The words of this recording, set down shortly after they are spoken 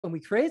when we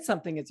create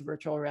something, it's a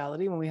virtual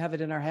reality. When we have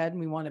it in our head and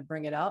we want to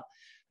bring it out.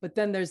 But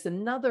then there's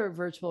another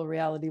virtual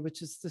reality,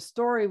 which is the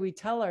story we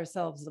tell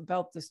ourselves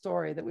about the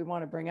story that we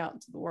want to bring out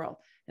into the world.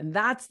 And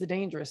that's the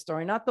dangerous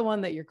story, not the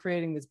one that you're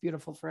creating that's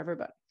beautiful for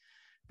everybody,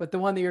 but the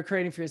one that you're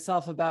creating for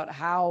yourself about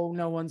how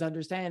no one's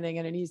understanding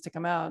and it needs to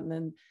come out. And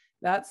then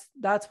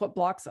that's what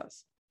blocks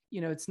us.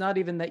 It's not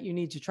even that you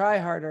need to try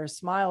harder,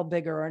 smile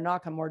bigger, or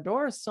knock on more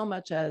doors, so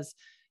much as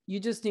you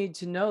just need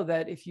to know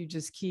that if you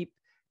just keep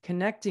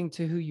connecting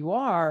to who you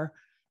are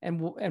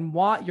and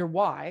what your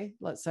why,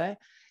 let's say,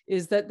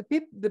 is that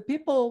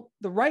the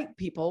right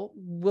people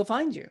will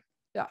find you.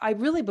 I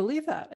really believe that.